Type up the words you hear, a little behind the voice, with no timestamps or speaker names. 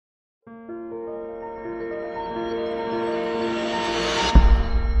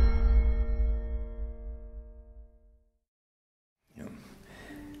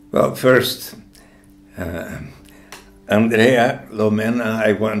Well, first, Andrea Lomena,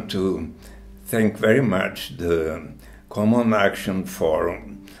 I want to thank very much the Common Action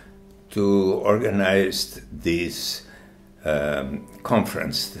Forum to organize this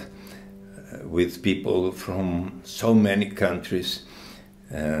conference with people from so many countries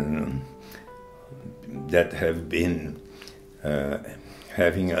that have been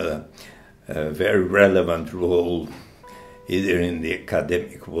having a very relevant role either in the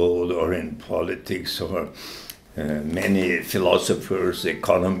academic world or in politics, or many philosophers,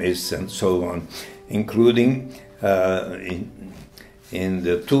 economists, and so on, including in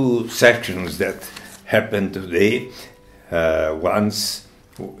the two sessions that happened today. Once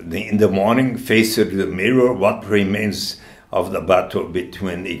in the morning, Face the Mirror, What Remains of the Battle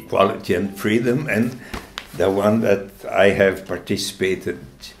Between Equality and Freedom, and the one that I have participated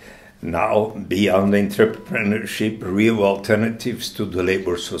now, Beyond Entrepreneurship, Real Alternatives to the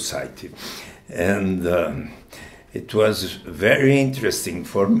Labor Society. And it was very interesting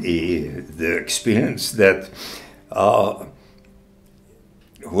for me, the experience that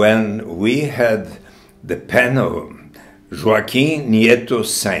when we had the panel, Joaquin Nieto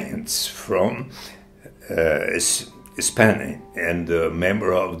Sainz from Spain and a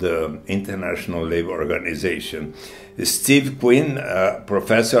member of the International Labour Organization, Steve Quinn,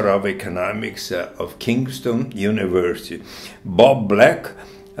 professor of economics of Kingston University, Bob Black,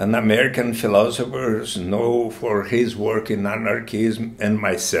 an American philosopher known for his work in anarchism, and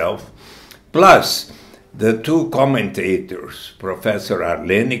myself, plus the two commentators, Professor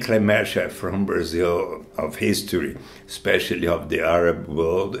Arlene Clemecha from Brazil, of history, especially of the Arab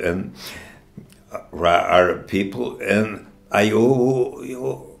world and Arab people, and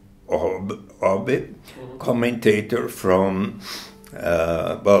Ayo Obe, commentator from,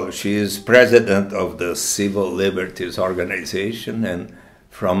 well, she is president of the Civil Liberties Organization and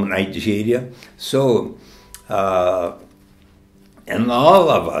from Nigeria. So, and all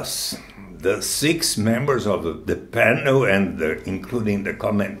of us, the 6 members of the panel and including the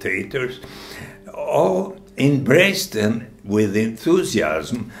commentators, all embraced and with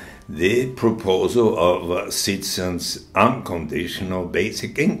enthusiasm the proposal of citizens' unconditional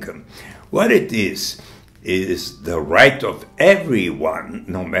basic income. What it is the right of everyone,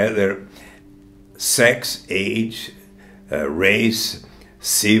 no matter sex, age, race,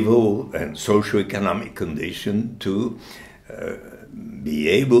 civil and socio-economic condition, to be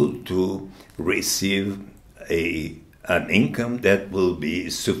able to receive an income that will be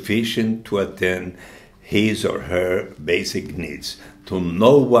sufficient to attend his or her basic needs. To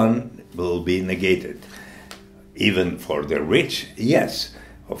no one will be negated. Even for the rich, yes.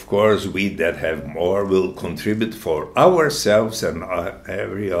 Of course, we that have more will contribute for ourselves and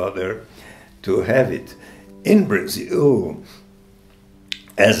every other to have it. In Brazil,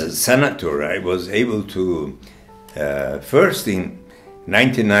 as a senator, I was able to, first in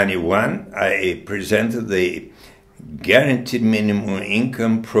 1991, I presented the Guaranteed Minimum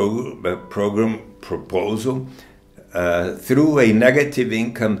Income program proposal through a negative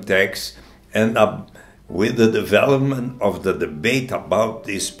income tax, and with the development of the debate about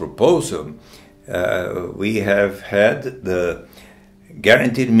this proposal, we have had the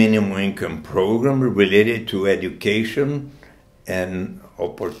Guaranteed Minimum Income program related to education and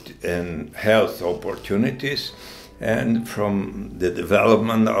health opportunities. And from the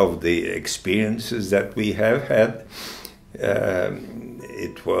development of the experiences that we have had,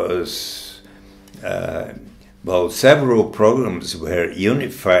 it was, well, several programs were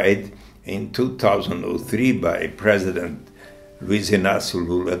unified in 2003 by President Luiz Inácio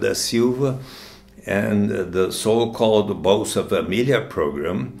Lula da Silva, and the so-called Bolsa Família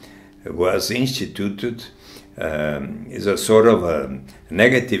program was instituted. Is a sort of a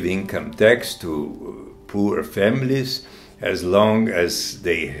negative income tax to poor families, as long as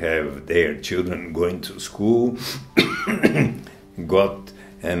they have their children going to school,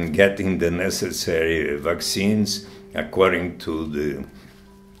 getting the necessary vaccines according to the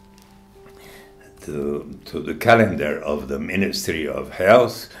calendar of the Ministry of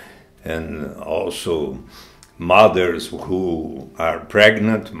Health, and also mothers who are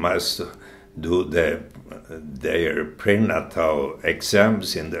pregnant must do their prenatal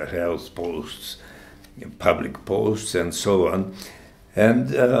exams in the health posts, public posts, and so on. And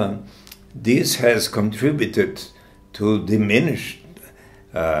this has contributed to diminish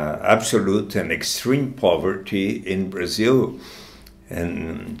absolute and extreme poverty in Brazil.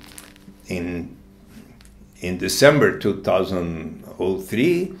 And in December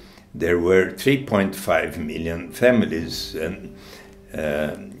 2003, there were 3.5 million families, and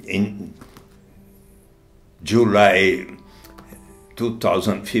in July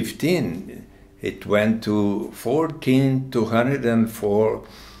 2015, it went to 204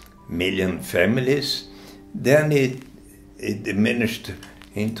 million families. Then it diminished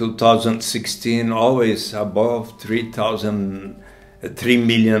in 2016, always above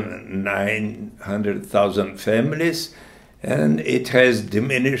 3,900,000 families, and it has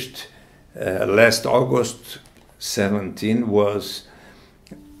diminished. Last August 17 was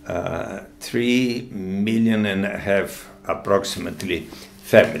 3.5 million approximately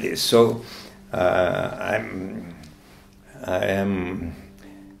families. So I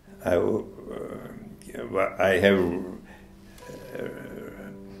have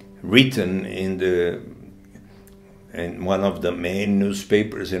written in one of the main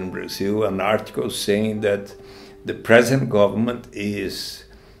newspapers in Brazil an article saying that the present government is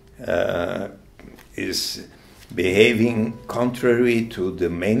behaving contrary to the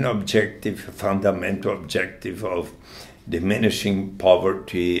main objective, fundamental objective of diminishing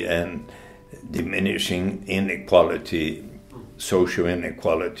poverty and diminishing inequality, social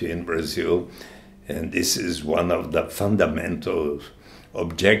inequality in Brazil. And this is one of the fundamental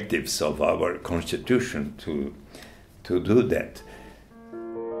objectives of our constitution, to do that.